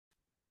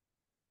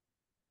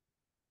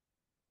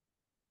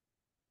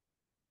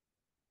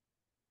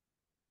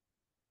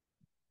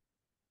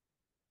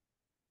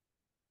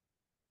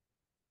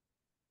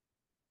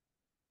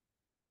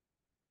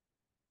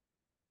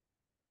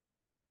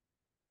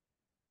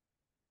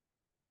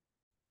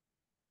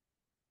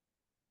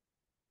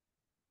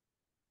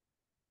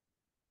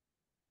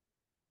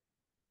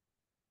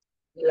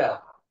Hello.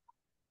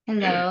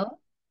 Hello.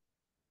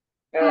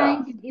 Hi,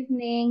 Hello. good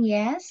evening.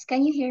 Yes,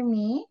 can you hear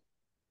me?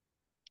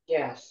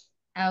 Yes.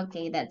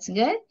 Okay, that's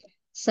good.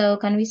 So,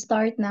 can we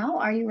start now?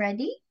 Are you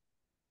ready?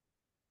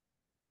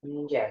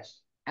 Yes.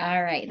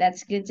 All right,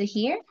 that's good to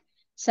hear.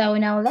 So,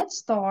 now let's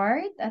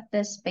start at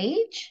this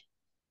page.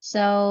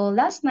 So,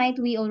 last night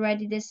we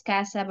already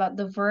discussed about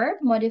the verb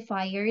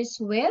modifiers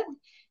with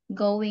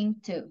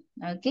going to.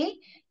 Okay,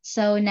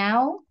 so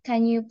now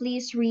can you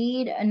please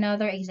read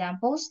another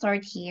example?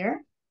 Start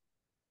here.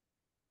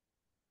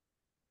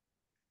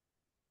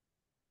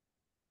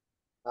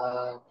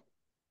 Uh,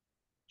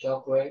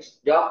 Job.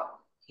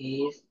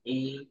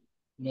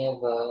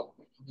 Never.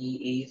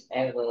 He is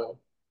ever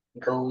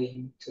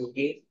going to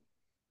give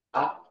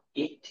up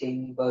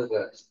eating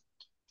burgers.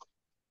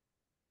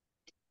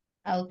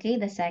 Okay,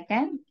 the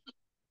second.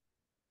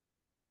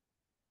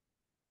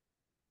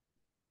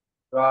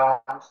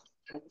 Ralph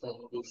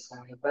hasn't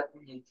decided, but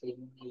he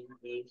thinks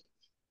he is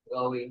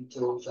going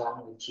to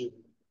join the gym.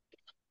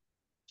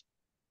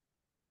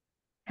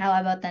 How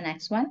about the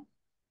next one?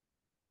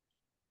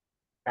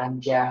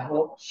 Anja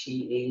hopes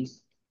she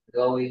is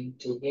going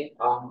to get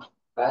on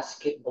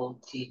basketball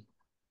team.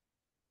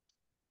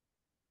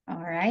 All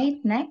right,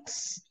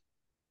 next.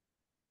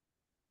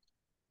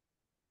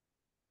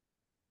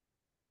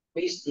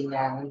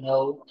 Christina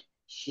knows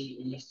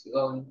she is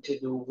going to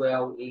do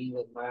well in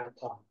the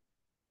marathon.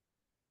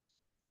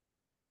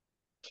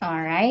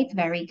 All right,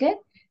 very good.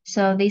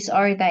 So these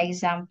are the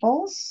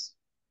examples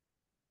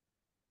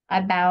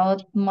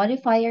about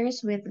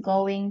modifiers with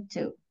going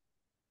to.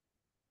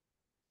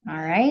 All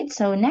right,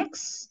 so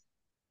next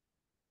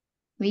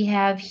we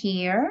have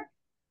here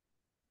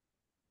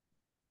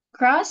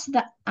cross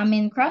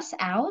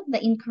out the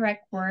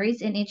incorrect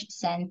words in each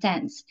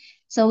sentence.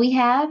 So we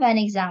have an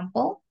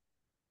example.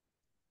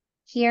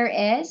 Here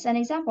is an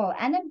example.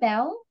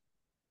 Annabelle,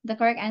 the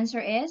correct answer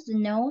is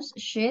knows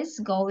she's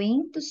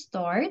going to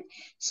start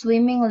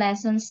swimming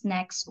lessons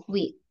next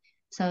week.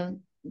 So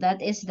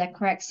that is the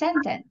correct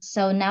sentence.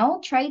 So now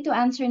try to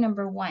answer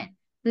number one.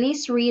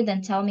 Please read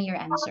and tell me your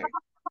answer.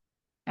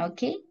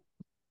 Okay?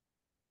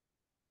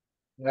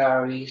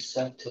 Gary is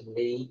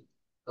certainly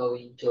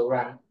going to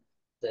run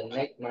the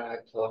next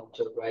marathon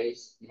to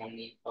raise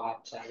money for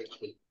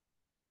charity.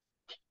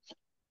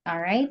 All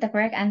right. The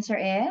correct answer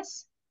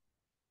is,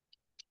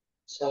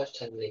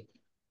 Certainly.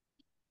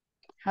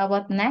 how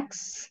about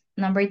next?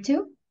 Number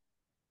two.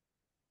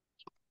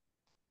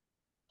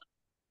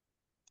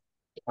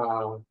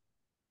 Um,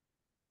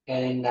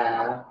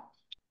 Helena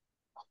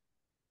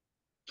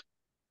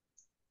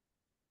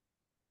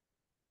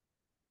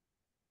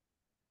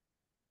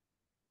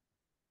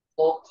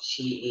hopes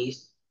she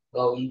is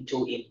going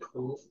to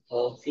improve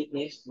her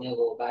fitness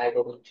level by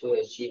going to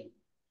a gym.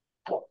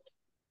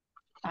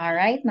 All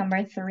right.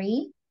 Number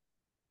three.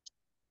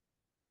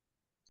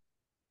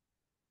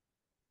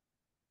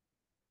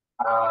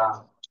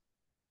 Uh,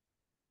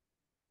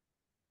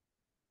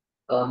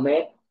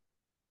 Ahmed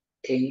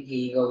think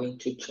he going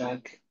to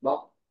try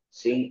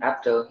kickboxing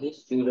after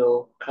his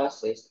judo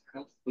classes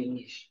have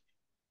finished.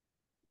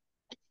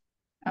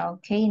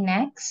 Okay.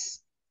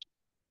 Next.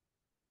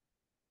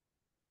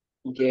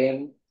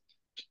 James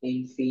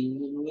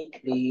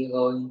infinitely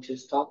going to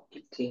stop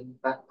eating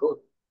fast food,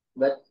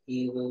 but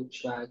he will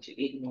try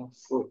to eat more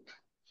fruit.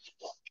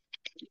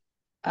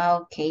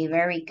 Okay.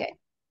 Very good.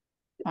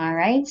 All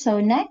right. So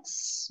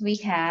next we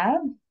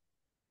have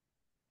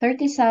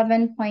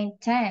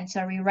 37.10.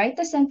 So rewrite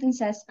the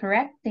sentences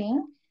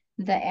correcting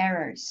the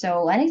errors.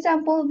 So an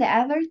example, the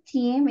other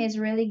team is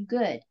really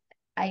good.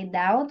 I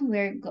doubt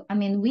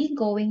we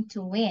going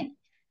to win.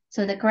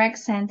 So the correct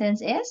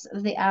sentence is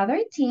the other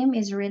team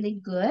is really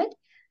good.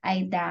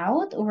 I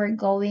doubt we're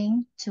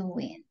going to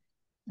win.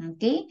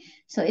 Okay?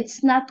 So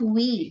it's not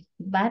we,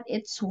 but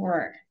it's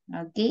were.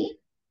 Okay?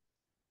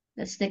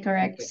 That's the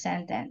correct Okay.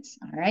 sentence.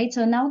 All right.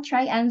 So now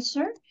try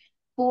answer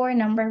for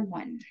number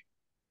one.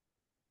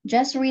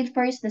 Just read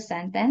first the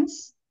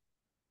sentence.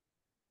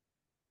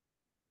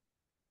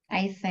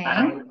 I think.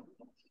 I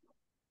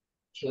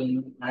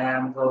think I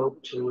am going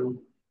to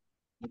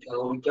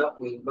go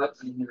jogging, but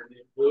in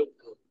a week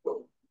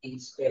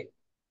instead.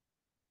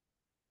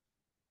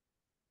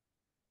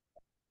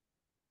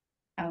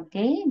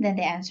 Okay, then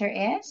the answer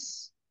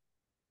is.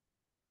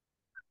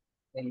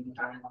 And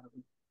I am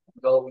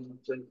going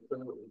to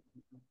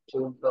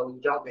go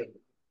jogging.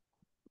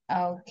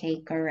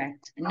 Okay,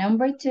 correct.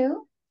 Number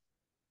two.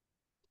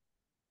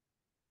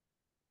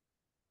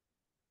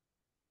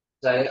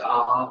 They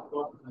are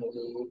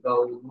probably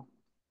going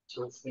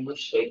to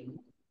finishing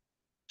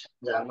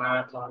the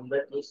marathon,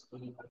 but it's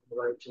not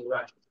way to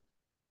run.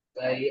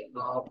 They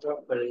are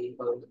probably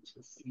going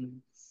to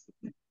fin-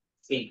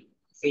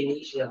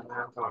 finish the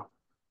marathon.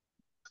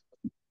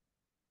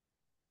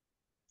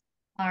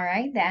 All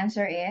right, the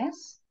answer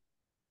is.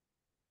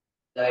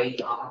 They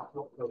are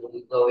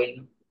probably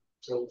going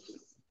to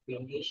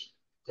finish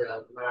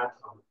the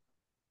marathon.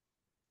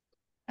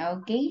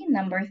 Okay,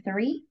 number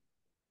three.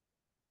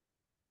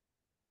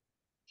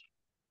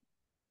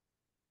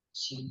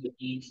 She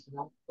is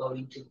not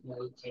going to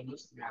play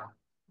tennis now.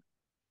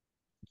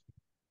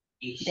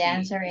 The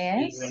answer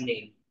Is is?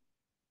 running.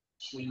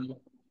 She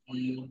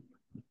is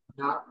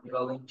not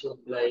going to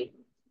play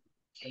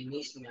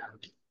tennis now.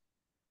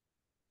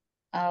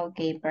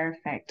 Okay,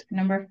 perfect.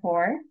 Number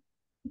 4.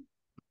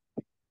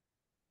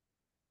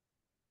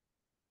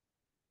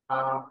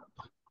 Uh,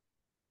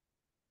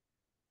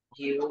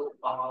 you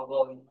are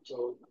going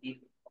to be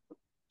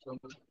to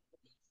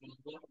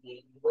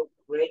immediately look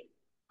great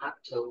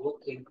after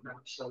working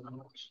out so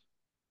much.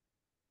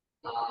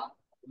 Uh,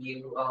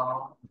 you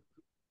are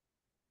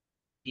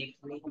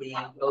definitely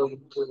going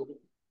to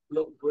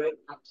look great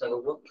after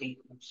working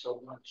out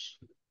so much.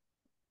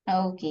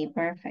 Okay,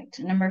 perfect.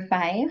 Number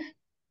 5.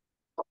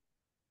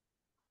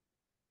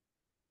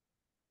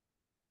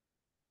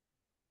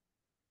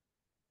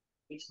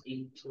 It's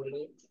too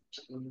late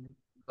to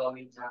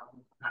going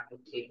down. I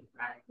think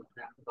I'm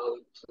not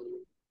going to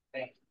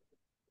bed.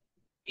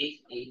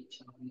 It's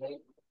too late.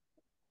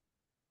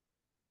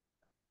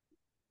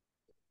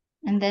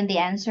 And then the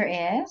answer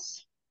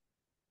is?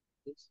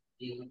 It's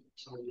too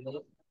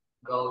late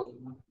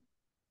going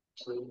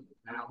to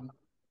now.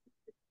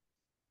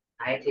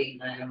 I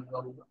think I am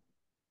going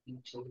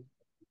to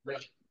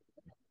bed.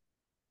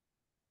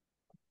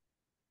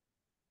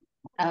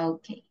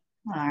 Okay.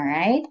 All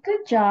right.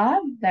 Good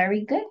job.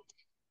 Very good.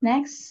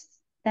 Next,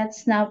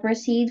 let's now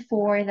proceed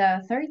for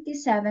the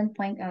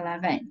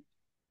 37.11.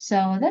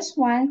 So this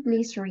one,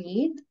 please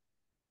read.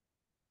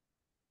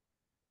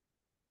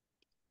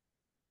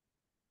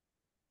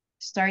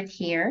 Start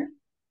here.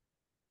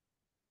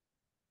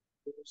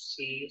 You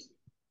see,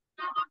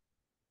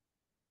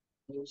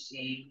 you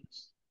see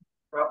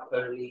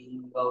properly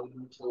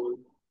going to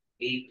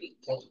be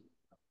picked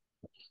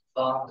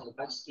for the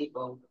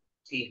basketball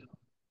team.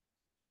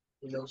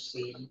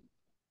 Lucy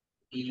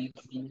is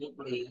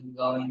immediately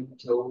going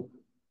to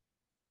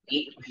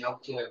eat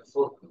healthier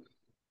food.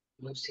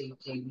 Lucy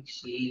thinks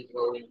she is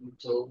going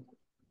to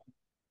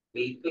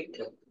be picked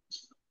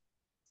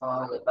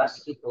for the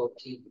basketball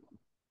team.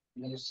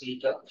 Lucy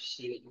thinks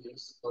she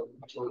is going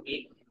to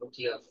eat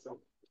healthier food.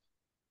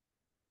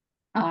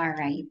 All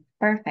right.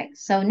 Perfect.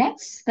 So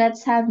next,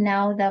 let's have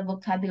now the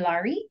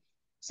vocabulary.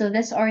 So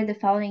these are the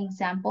following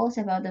examples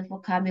about the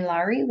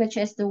vocabulary, which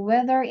is the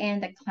weather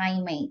and the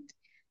climate.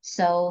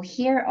 So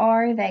here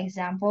are the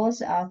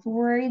examples of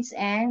words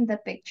and the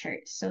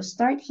pictures. So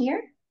start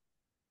here.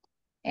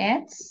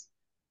 It's,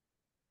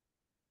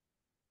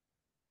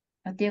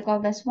 what do you call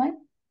this one?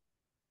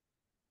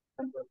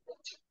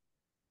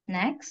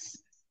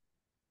 Next.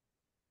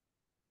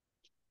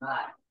 Nine,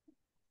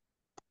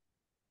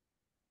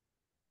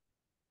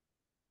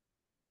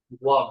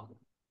 warm,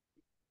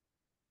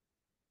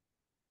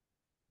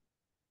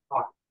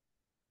 hot,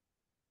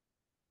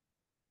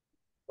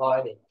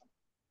 boiling,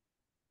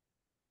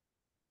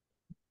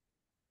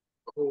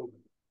 cool,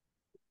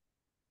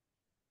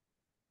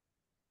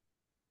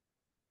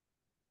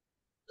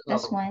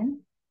 This cold, one.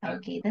 and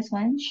Okay, this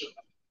one.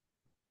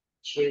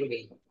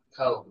 chilly,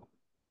 cold,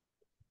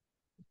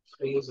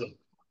 freezing,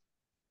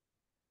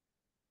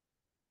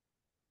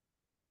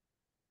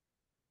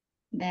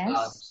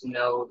 This.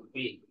 snow,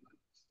 big,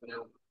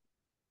 snow,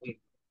 big,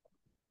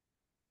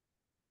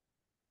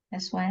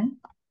 This one.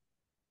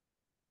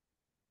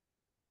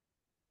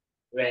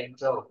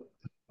 rainbow,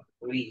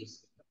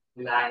 breeze,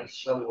 light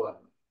shower,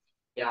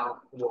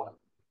 Giao,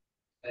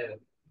 uh,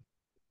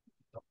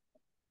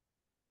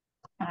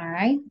 All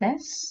right,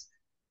 this.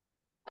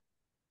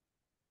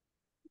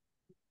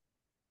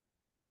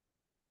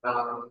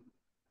 um,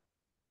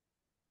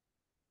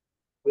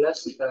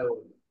 bluster,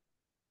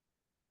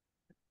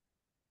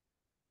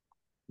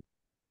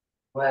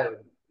 well,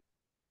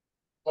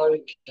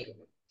 hurricane,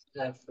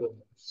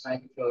 typhoon,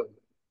 cyclone,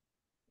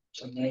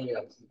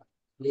 tornado,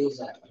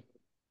 blizzard,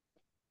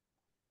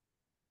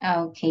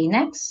 Okay,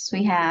 next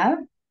we have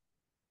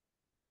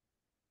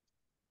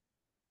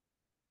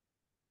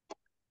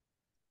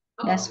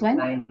this one.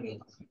 lightning,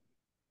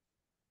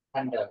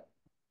 thunder,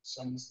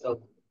 sandstorm,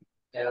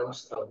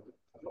 hailstorm.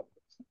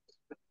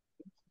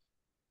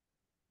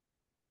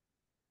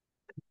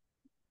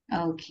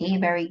 Okay,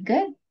 very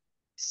good.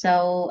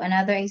 So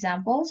another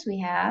examples we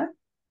have,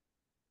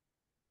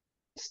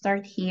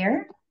 start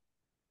here.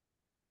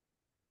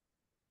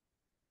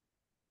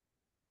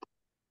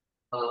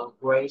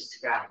 Gray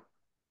sky,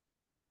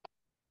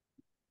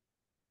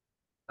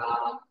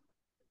 uh,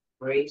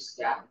 gray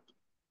sky,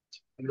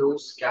 blue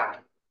sky,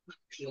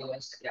 clear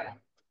sky,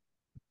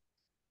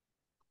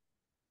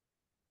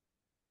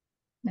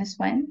 This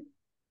one.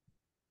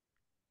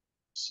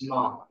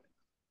 small,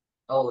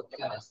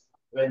 overcast,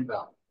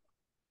 rainbow,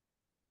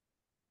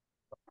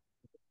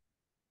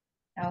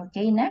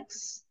 Okay,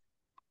 next.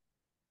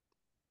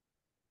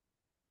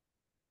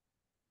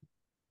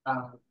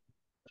 uh,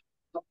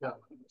 no,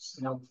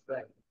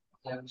 snowflake,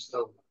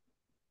 hailstorm,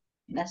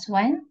 This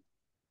one.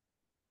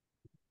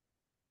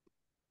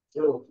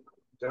 flood,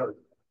 dirt,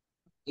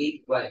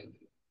 heat wave,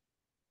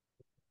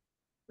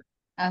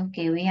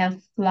 Okay, we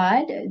have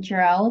flood,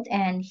 drought,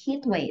 and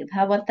heat wave.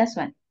 How about this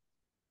one?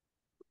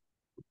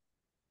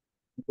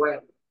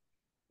 wet,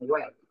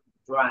 wet,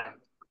 dry,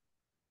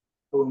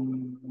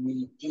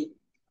 humidity.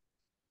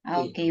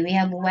 Okay, we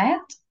have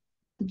wet,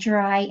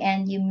 dry,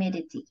 and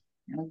humidity.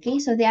 Okay,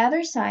 so the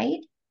other side,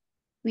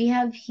 we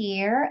have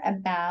here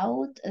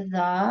about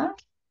the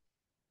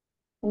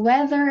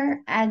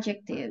weather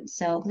adjective.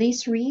 So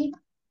please read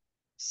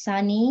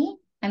sunny,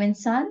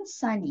 sun,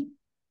 sunny.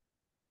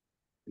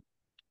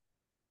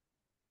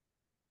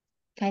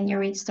 Can you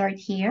read start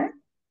here?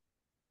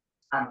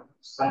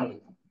 Sunny.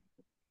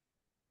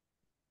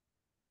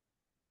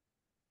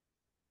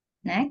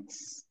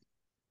 Next.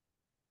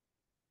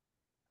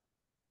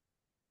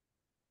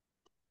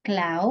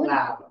 Cloud.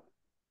 Cloud,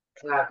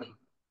 cloudy.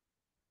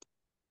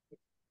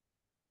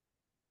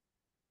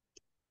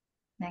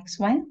 Next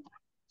one.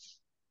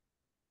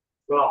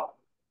 Fog,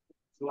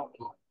 foggy.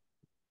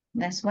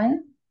 This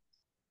one.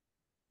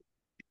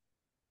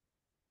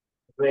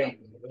 Rain,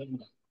 rainy.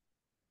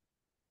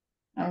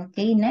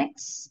 Okay,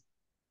 next.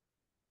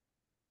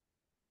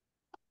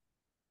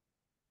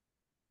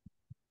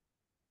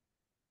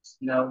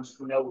 Snow,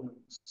 snow,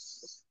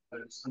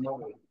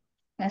 snowy.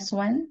 This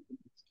one.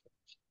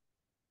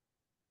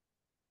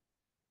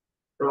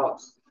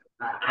 Frost,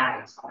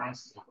 ice,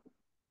 icy.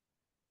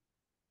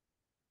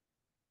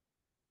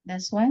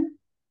 This one.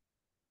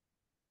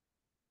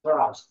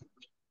 Frost,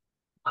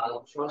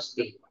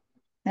 frosty.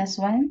 This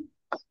one.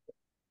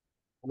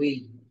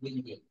 Wind,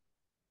 windy.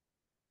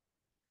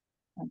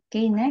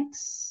 Okay,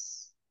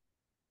 next.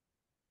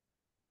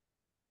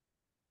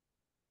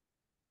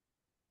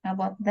 How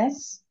about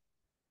this?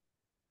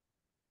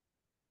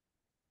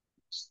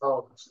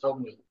 Storm,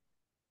 stormy.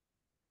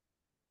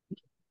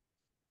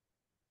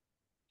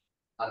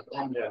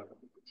 Thunder,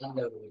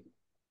 thundery.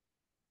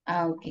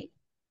 Okay.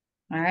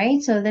 All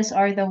right, so these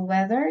are the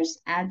weather's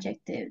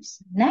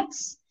adjectives.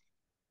 Next,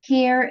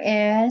 here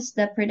is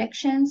the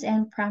predictions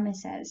and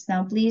promises.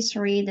 Now, please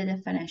read the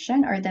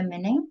definition or the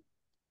meaning.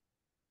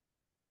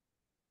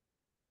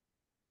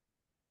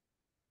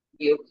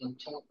 You can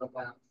talk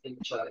about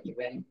future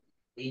events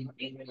in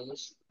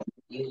English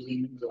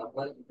using the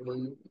word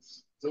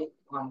rules, with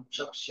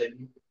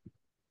construction,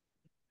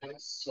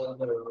 and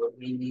several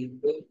meaning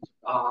words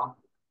are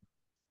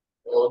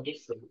or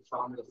different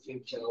from the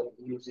future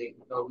using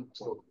going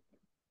to.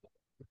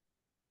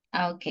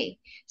 Okay,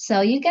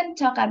 so you can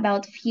talk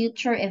about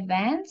future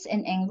events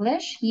in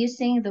English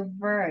using the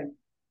verb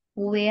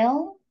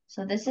will.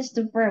 So this is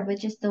the verb,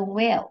 which is the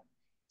will.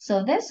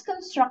 So this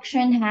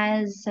construction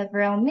has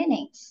several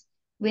meanings,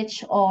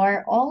 which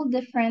are all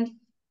different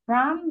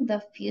from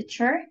the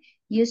future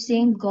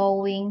using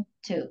going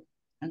to.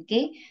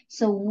 Okay,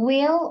 so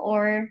will,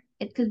 or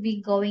it could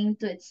be going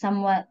to, it's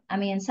somewhat,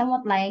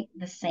 somewhat like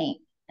the same.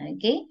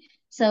 Okay,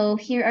 so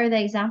here are the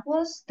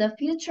examples. The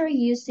future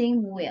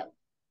using will.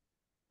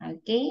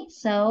 Okay,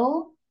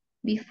 so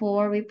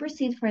before we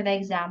proceed for the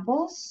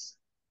examples,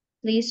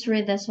 please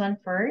read this one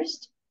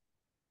first.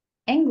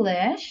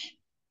 English.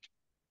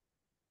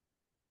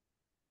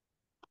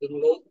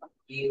 English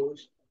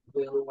use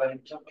will when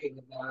talking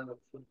about the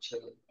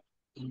future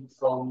in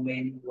four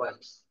main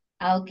ways.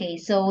 Okay,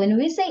 so when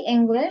we say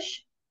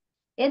English,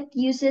 it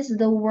uses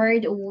the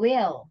word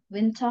will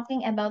when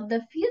talking about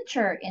the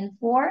future in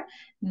four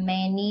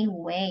many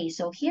ways.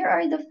 So here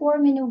are the four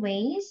many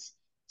ways.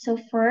 So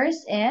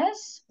first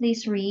is,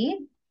 please read.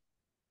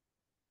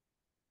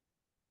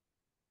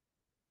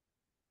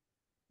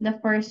 The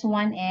first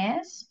one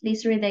is,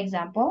 please read the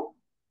example.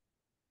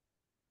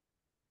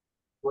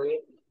 Wait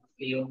a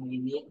few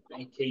minutes,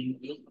 I think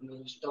it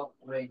will stop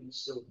raining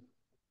soon.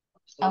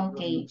 Stop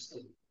Okay, raining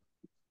soon.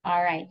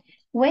 all right.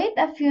 Wait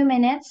a few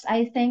minutes.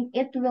 I think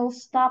it will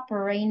stop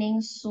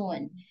raining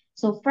soon.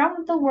 So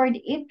from the word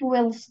it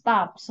will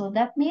stop. So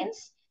that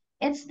means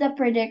it's the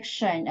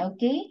prediction,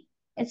 okay?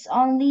 It's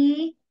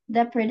only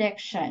the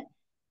prediction.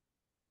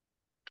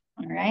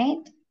 All right.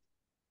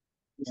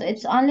 So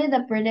it's only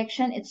the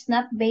prediction. It's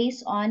not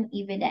based on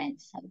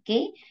evidence,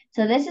 okay?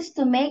 So this is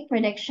to make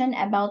prediction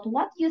about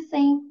what you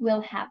think will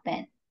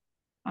happen.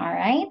 All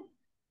right.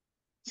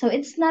 So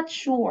it's not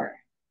sure.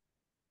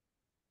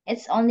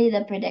 It's only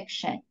the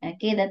prediction,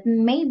 okay? That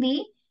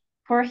maybe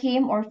for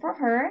him or for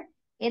her,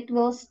 it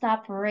will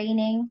stop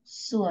raining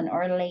soon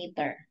or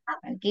later,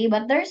 okay?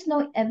 But there's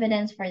no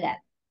evidence for that,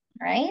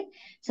 right?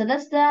 So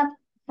that's the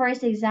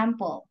first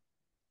example.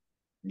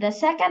 The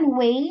second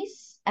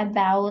ways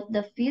about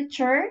the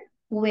future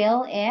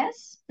will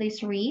is,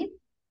 please read.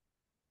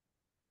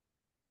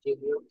 You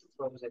look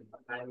frozen,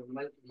 but I will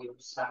make you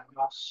some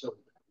hot soup.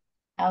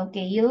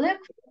 Okay, you look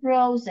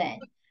frozen.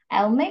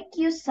 I'll make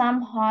you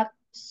some hot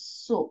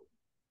soup.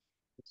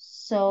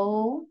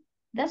 So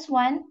that's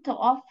one, to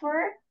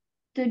offer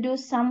to do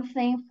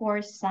something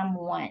for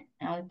someone.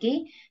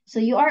 Okay, so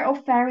you are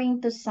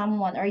offering to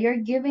someone or you're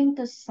giving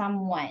to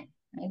someone.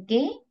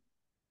 Okay,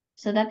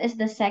 so that is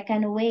the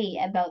second way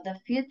about the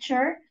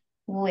future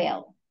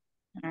will.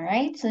 All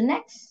right, so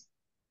next,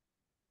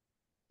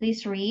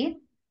 please read.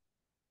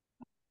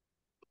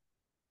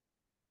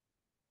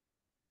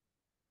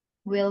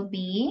 Will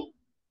be.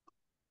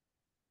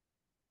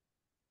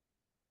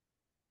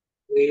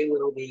 We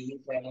will be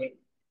there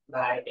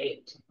by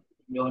 8.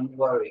 Don't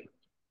worry.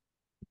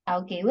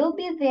 Okay, we'll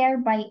be there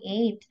by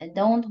 8.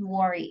 Don't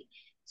worry.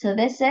 So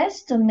this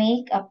is to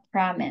make a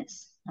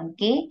promise.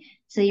 Okay,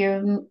 so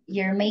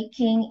you're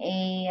making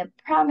a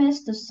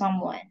promise to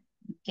someone.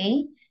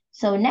 Okay,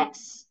 so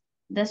next,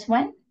 this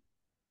one,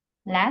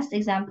 last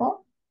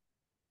example.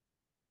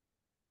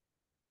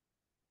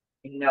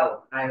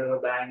 No, I will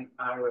buy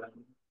Aaron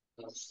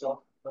a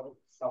soft coat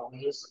from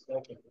his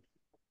wedding.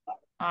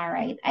 All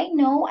right, I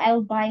know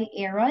I'll buy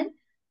Aaron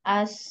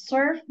a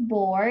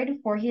surfboard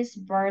for his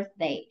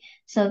birthday.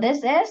 So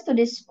this is to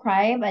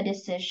describe a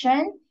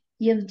decision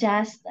you've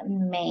just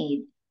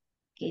made.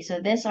 Okay, so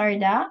these are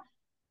the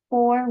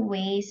 4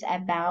 ways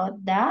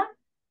about the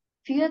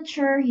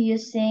future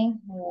using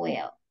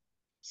will.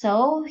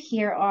 So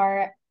here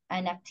are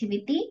an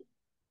activity.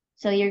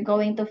 So you're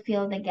going to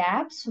fill the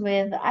gaps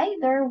with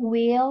either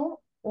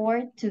will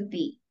or to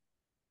be.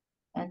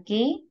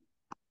 Okay?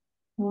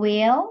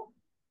 Will,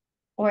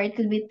 or it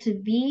could be to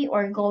be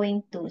or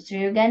going to. So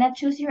you're gonna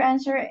choose your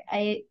answer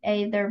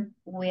either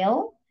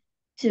will,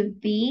 to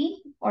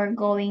be, or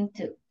going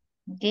to.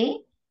 Okay?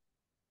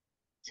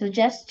 So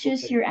just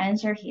choose Okay. your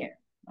answer here.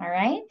 All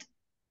right?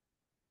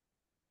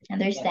 Yes.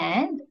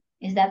 Understand?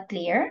 Is that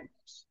clear?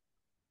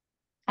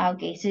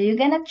 Okay, so you're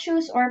gonna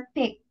choose or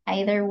pick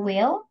either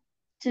will,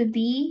 to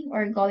be,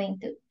 or going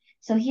to.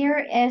 So here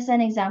is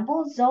an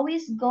example.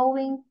 Zoe's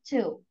going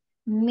to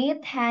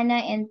meet Hannah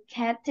and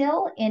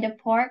Kettle in the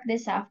park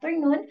this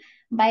afternoon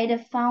by the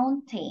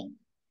fountain.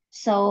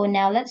 So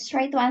now let's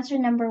try to answer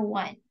number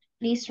 1.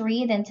 Please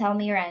read and tell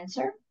me your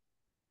answer.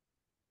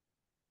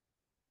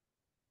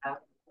 Have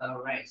a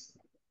rest.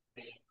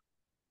 And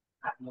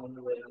Arnold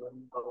will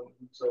going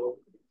to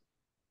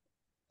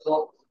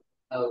cook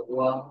a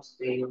warm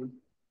stew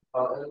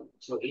for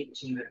to eat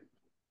tonight.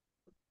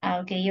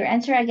 Okay, your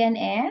answer again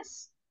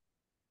is?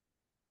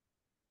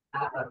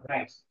 Have a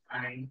rest.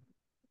 I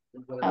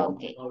will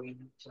Okay. going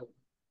to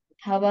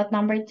How about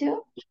number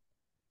 2?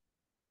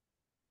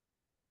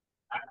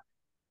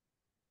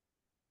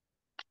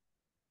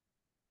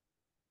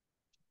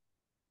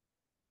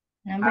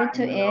 Number I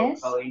 2 will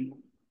is? going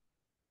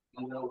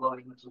I will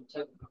going to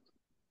take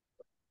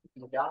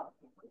the dog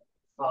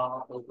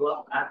for a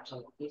walk after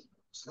it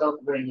stop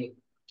raining.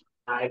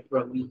 I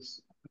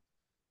promise.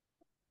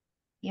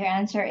 Your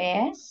answer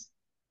is?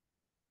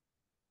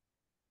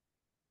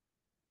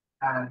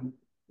 I'm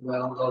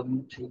well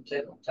going to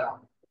take a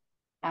dog.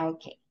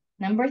 Okay.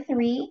 Number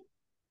 3?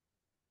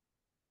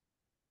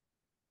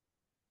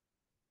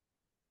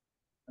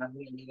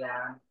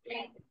 Amelia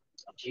and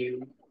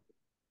Jill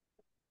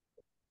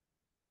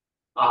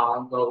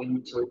are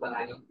going to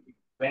buy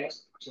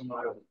dress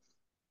tomorrow.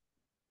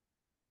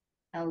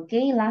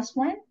 Okay, last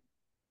one.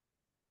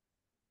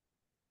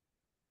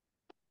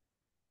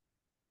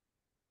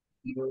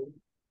 You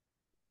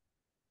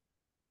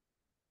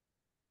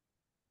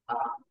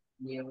are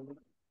new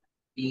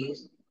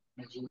is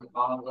and you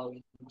are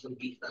going to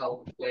be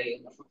cold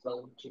playing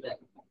phone today.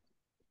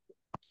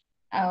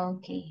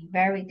 Okay,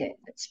 very good.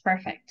 That's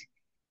perfect.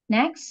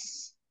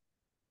 Next,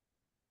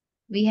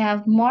 we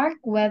have mark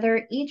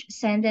whether each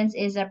sentence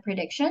is a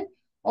prediction,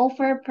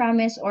 offer,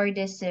 promise, or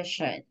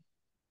decision.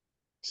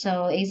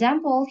 So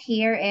example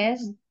here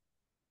is,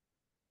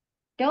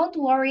 don't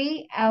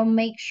worry, I'll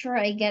make sure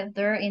I get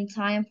there in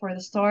time for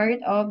the start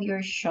of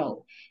your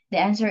show. The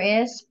answer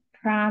is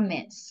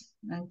promise.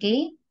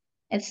 Okay?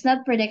 It's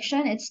not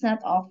prediction, it's not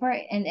offer,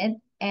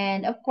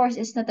 and of course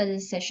it's not a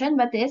decision,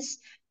 but it's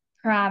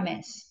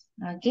promise.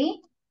 Okay?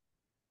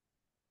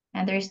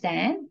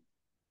 Understand?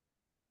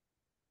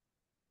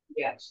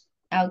 Yes.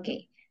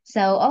 Okay.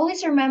 So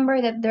always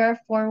remember that there are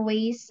 4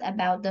 ways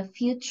about the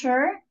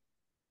future.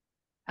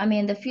 I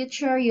mean, the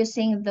future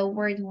using the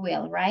word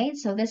will, right?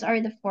 So these are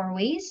the 4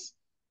 ways.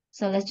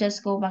 So let's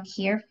just go back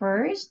here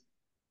first.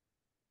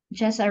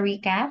 Just a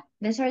recap.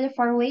 These are the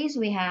 4 ways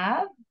we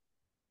have: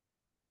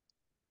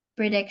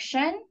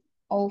 prediction,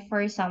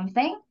 offer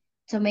something,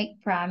 to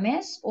make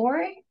promise,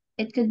 or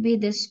it could be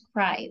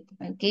describe,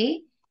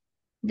 okay?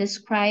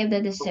 Describe the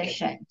Okay.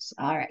 decisions.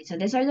 All right, so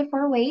these are the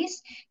 4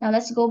 ways. Now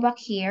let's go back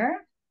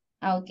here.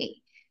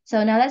 Okay,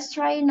 so now let's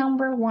try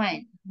number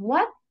 1.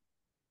 What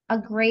a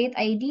great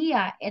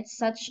idea. It's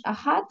such a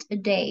hot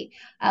day.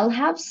 I'll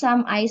have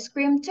some ice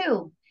cream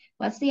too.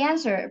 What's the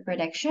answer?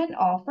 Prediction,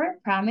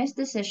 offer, promise,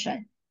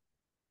 decision.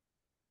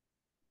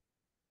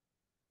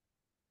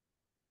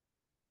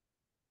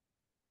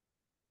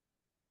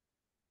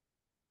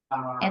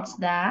 It's Uh,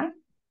 the,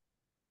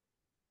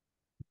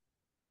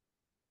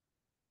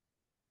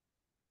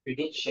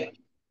 prediction.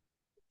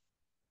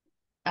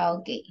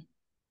 okay.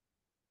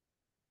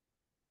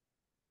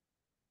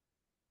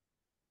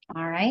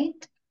 All right.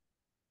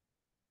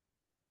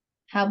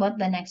 How about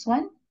the next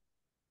one?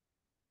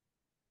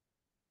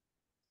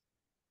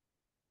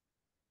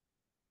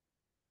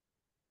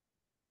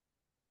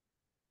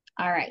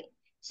 All right.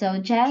 So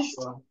just,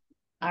 Sure.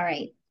 all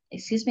right.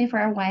 Excuse me for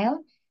a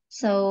while.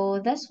 So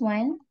this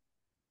one,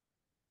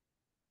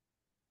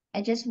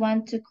 I just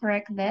want to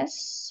correct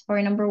this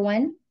for number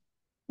 1.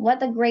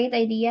 What a great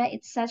idea.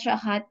 It's such a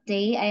hot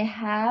day. I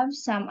have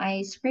some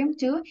ice cream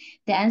too.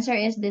 The answer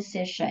is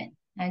decision.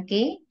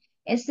 Okay?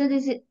 It's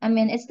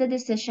the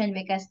decision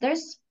because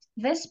there's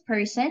this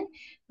person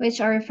which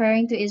are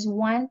referring to is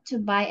want to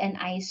buy an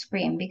ice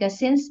cream because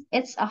since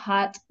it's a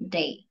hot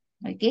day.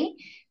 Okay?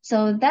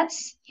 So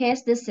that's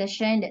his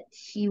decision that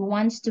he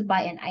wants to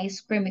buy an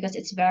ice cream because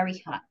it's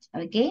very hot.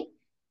 Okay?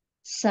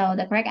 So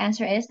the correct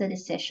answer is the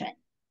decision.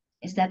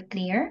 Is that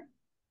clear?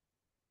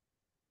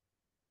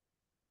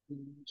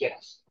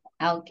 Yes.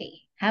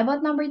 Okay. How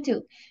about number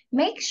 2?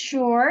 Make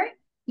sure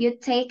you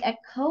take a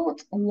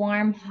coat,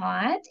 warm,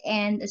 hot,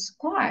 and a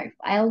scarf.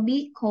 I'll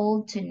be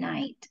cold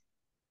tonight.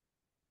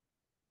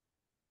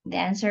 The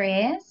answer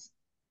is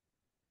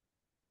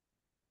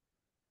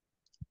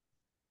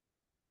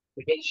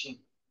Prediction.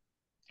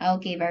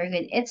 okay, very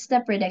good. It's the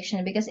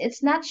prediction because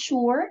it's not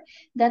sure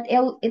that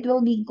it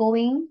will be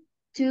going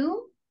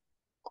to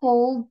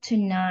cold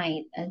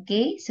tonight.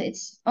 Okay, so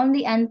it's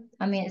only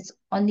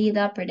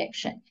the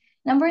prediction.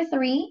 Number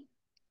 3,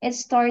 it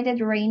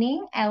started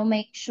raining. I'll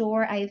make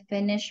sure I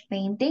finish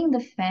painting the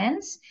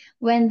fence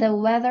when the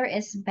weather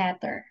is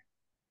better.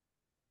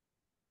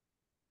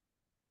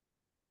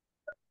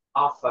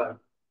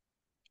 Offer.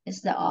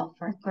 Is the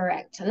offer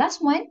correct?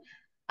 Last one,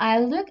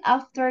 I'll look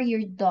after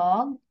your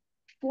dog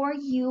for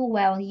you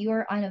while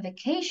you're on a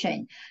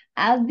vacation.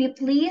 I'll be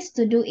pleased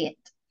to do it.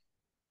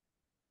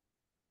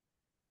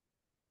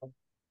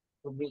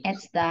 Promise.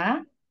 It's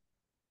the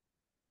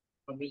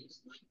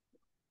Promise.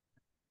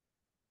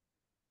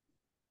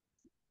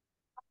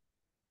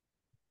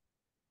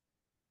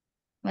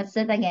 what's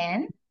it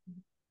again?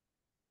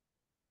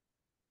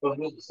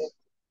 Promise.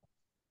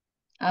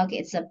 Okay,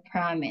 it's a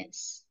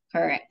promise.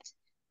 Correct.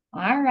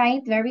 All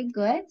right, very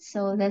good.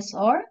 So that's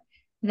all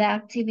the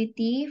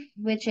activity,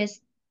 which is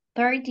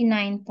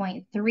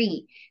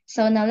 39.3.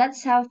 So now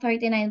let's have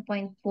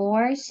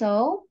 39.4.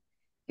 So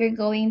you're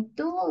going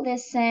to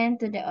listen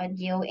to the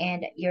audio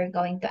and you're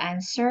going to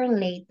answer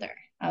later.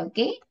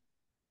 Okay?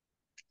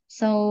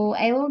 So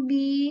I will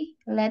be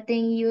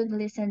letting you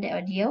listen the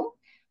audio.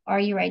 Are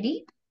you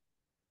ready?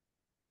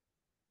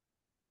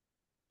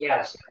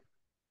 Yes.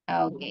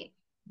 Okay,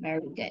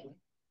 very good.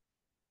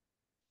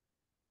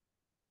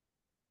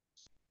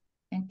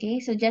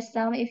 Okay, so just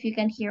tell me if you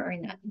can hear or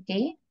not.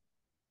 Okay?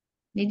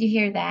 Did you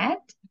hear that?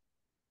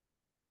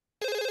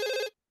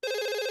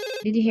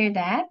 Did you hear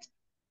that?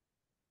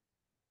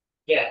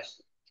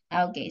 Yes.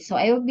 Okay, so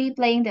I will be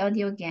playing the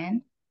audio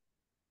again.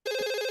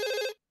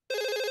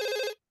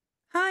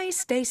 Hi,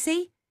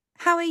 Stacy.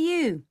 How are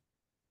you?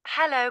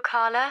 Hello,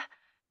 Carla.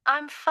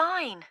 I'm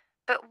fine,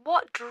 but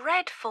what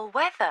dreadful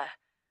weather!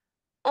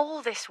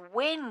 All this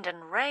wind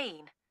and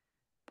rain.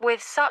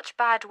 With such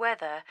bad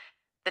weather,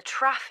 the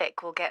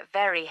traffic will get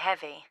very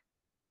heavy.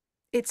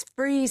 It's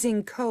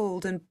freezing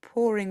cold and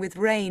pouring with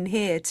rain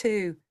here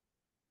too.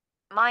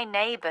 My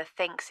neighbour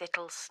thinks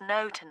it'll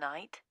snow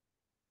tonight.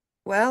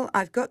 Well,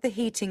 I've got the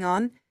heating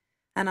on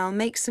and I'll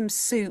make some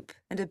soup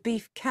and a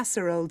beef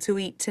casserole to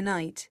eat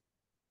tonight.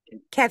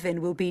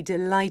 Kevin will be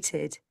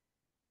delighted.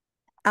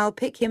 I'll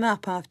pick him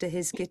up after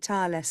his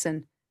guitar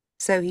lesson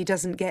so he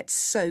doesn't get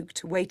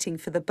soaked waiting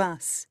for the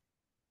bus.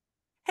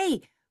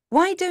 Hey,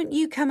 why don't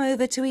you come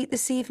over to eat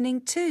this evening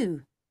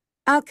too?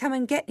 I'll come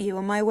and get you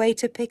on my way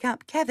to pick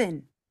up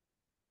Kevin.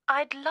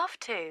 I'd love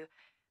to,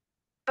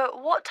 but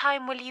what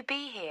time will you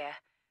be here?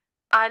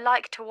 I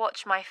like to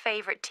watch my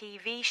favourite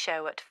TV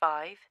show at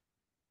 5.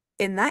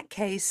 In that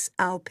case,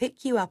 I'll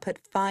pick you up at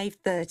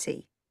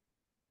 5:30.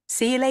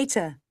 See you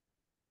later.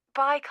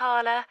 Bye,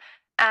 Carla,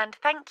 and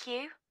thank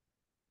you.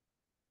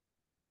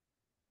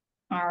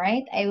 All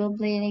right, I will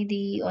play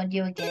the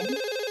audio again.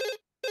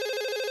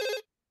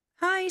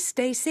 Hi,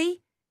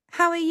 Stacy.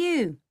 How are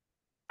you?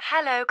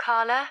 Hello,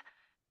 Carla.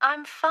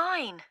 I'm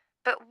fine,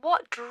 but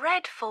what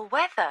dreadful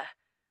weather!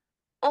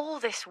 All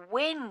this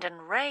wind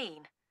and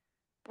rain.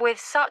 With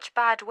such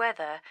bad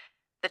weather,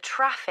 the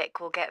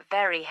traffic will get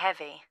very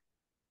heavy.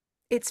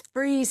 It's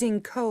freezing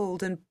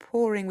cold and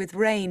pouring with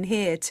rain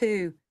here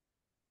too.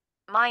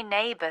 My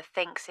neighbour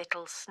thinks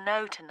it'll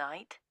snow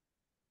tonight.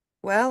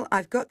 Well,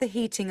 I've got the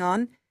heating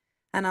on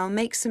and I'll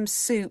make some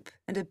soup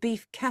and a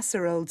beef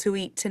casserole to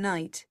eat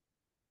tonight.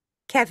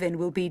 Kevin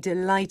will be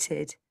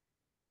delighted.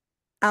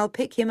 I'll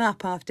pick him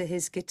up after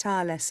his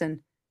guitar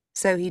lesson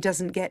so he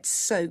doesn't get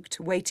soaked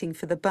waiting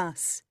for the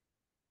bus.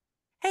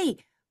 Hey,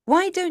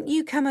 why don't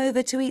you come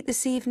over to eat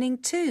this evening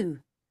too?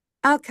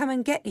 I'll come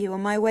and get you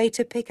on my way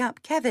to pick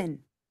up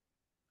Kevin.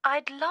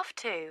 I'd love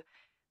to,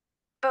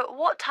 but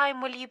what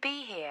time will you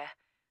be here?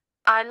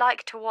 I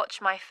like to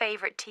watch my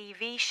favourite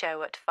TV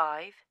show at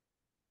 5.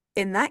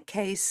 In that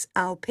case,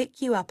 I'll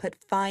pick you up at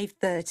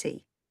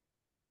 5:30.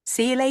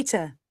 See you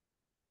later.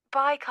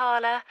 Bye,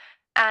 Carla,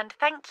 and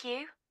thank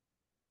you.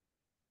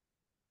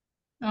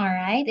 All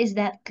right, is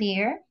that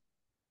clear?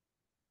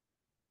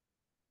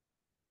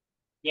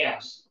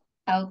 Yes.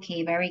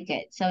 Okay, very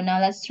good. So now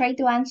let's try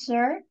to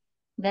answer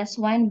this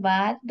one,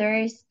 but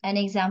there's an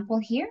example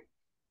here.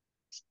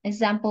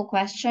 Example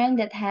question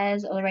that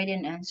has already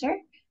an answer.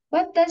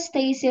 What does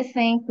Stacy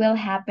think will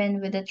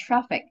happen with the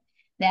traffic?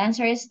 The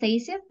answer is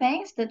Stacy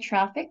thinks the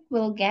traffic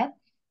will get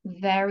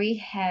very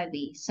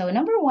heavy. So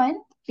number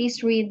one,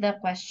 please read the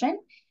question,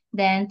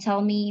 then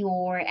tell me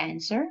your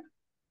answer.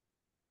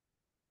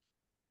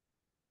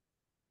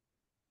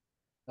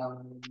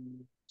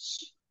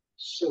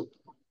 Soup.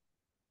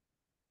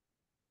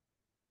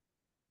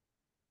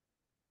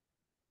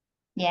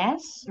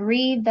 Yes,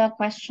 read the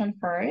question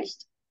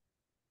first.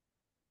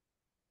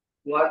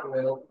 What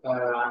will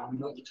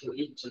need to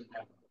eat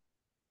tonight?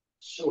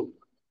 Soup.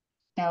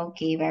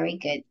 Okay, very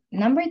good.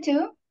 Number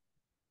two,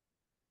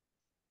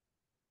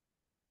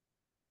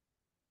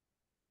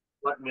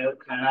 What will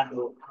Kara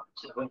do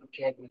after when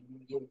Kevin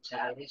you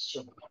tell his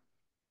soup?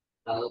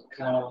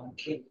 Kara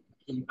keep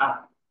him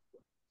up.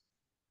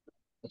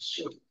 The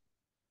soup.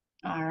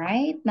 all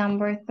right.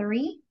 Number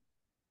three,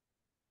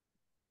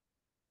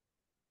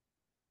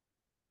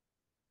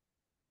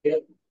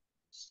 Did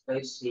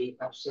Stacy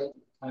upset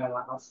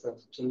Kara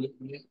offered to eat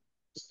me?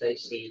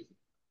 Stacy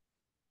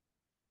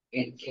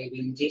and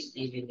Kevin this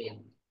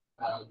evening.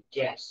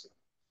 Yes.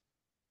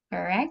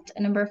 correct.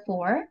 Number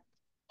four,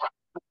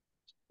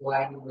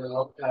 When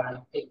will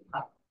Kara pick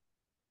up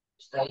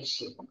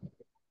Stacy?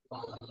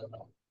 Uh,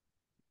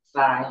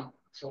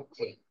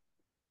 5:30.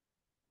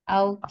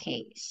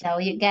 okay. So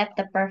you get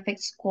the perfect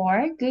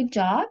score. Good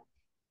job.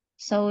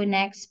 So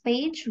next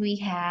page we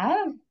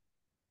have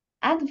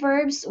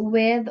adverbs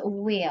with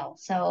will.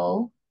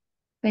 So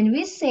when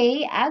we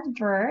say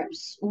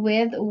adverbs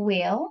with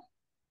will,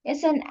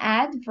 it's an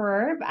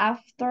adverb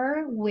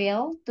after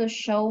will to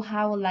show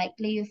how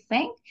likely you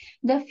think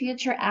the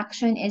future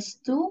action is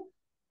to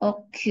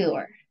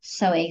occur.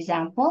 So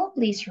example,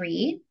 please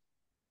read.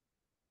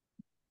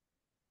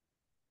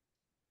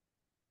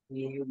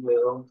 We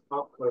will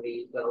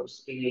probably go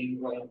skiing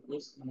when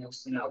it's no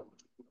snow.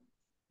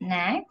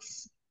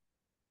 Next,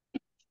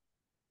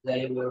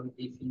 They will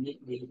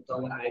definitely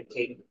go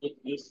hiking if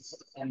it's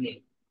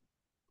sunny.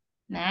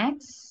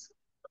 next,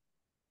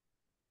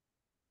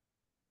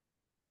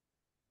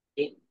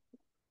 It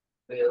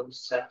will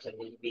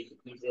certainly be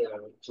easier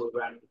to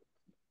run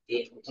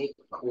in this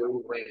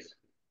cool weather.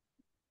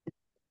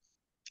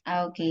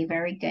 okay,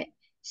 very good.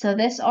 So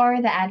these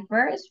are the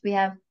adverbs. We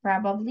have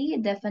probably,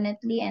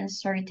 definitely, and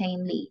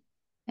certainly.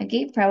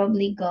 Okay,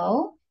 probably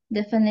go,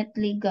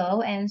 definitely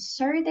go, and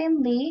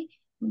certainly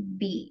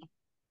be.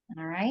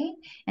 All right.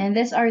 And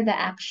these are the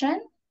action.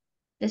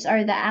 These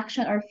are the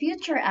action or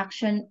future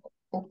action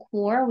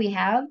occur. We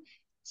have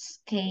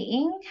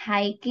skiing,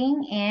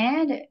 hiking,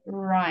 and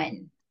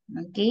run.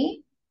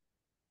 Okay.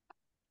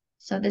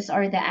 So these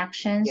are the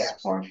actions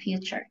Yes. for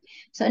future.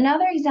 So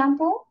another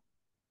example,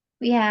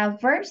 we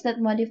have verbs that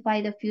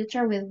modify the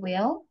future with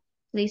will.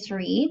 Please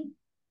read.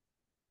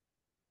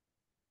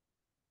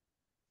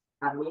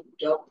 Amid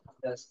of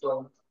the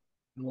storm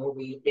will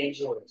be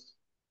dangerous.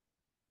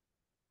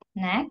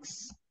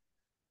 Next.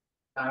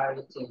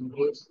 Everything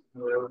is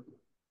will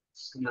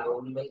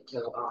snow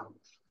later on.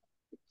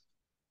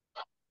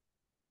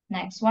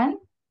 Next one.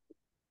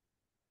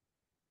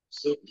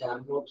 Sit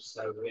down hopes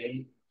the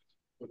rain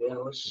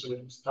will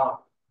soon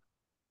stop.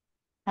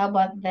 How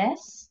about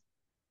this?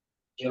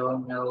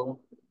 You know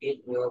it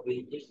will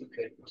be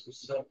difficult to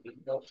solve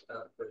because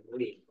of the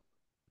wind.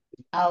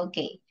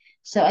 Okay,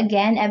 so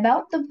again,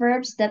 about the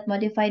verbs that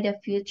modify the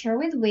future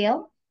with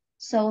will.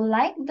 So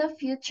like the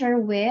future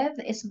with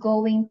is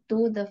going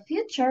to, the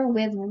future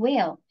with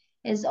will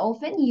is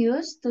often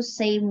used to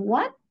say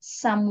what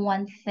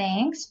someone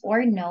thinks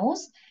or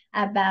knows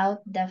about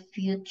the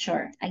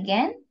future.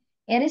 Again,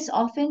 it is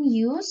often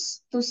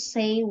used to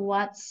say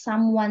what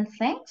someone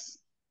thinks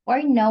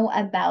or know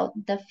about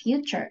the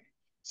future.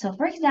 So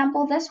for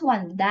example, this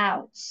one,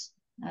 doubts.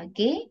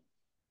 Okay,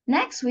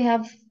 next we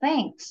have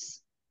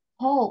thinks,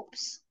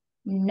 hopes,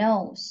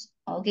 knows.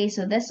 Okay,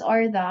 so these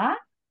are the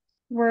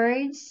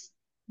words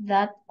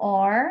that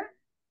are,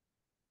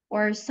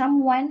 or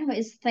someone who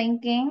is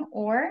thinking,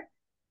 or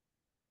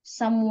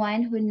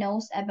someone who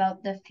knows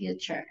about the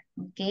future.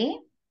 Okay?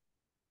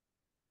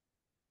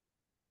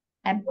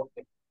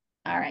 Okay.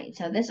 All right,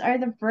 so these are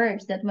the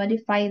verbs that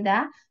modify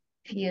the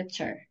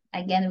future.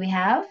 Again, we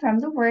have from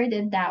the word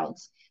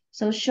doubts.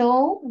 So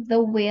show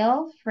the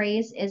will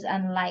phrase is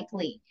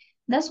unlikely.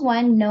 This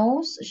one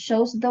knows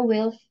shows the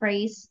will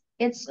phrase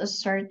it's a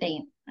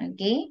certain.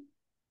 Okay?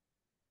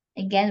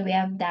 Again, we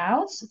have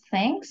doubts,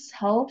 thinks,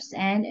 hopes,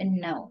 and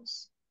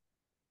knows.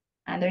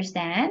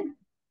 Understand?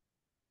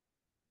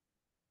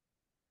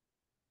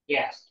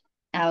 Yes.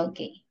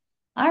 Okay.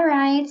 All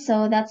right,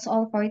 so that's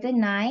all for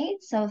tonight.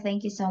 So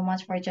thank you so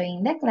much for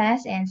joining the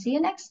class and see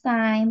you next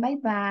time.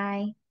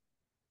 Bye-bye.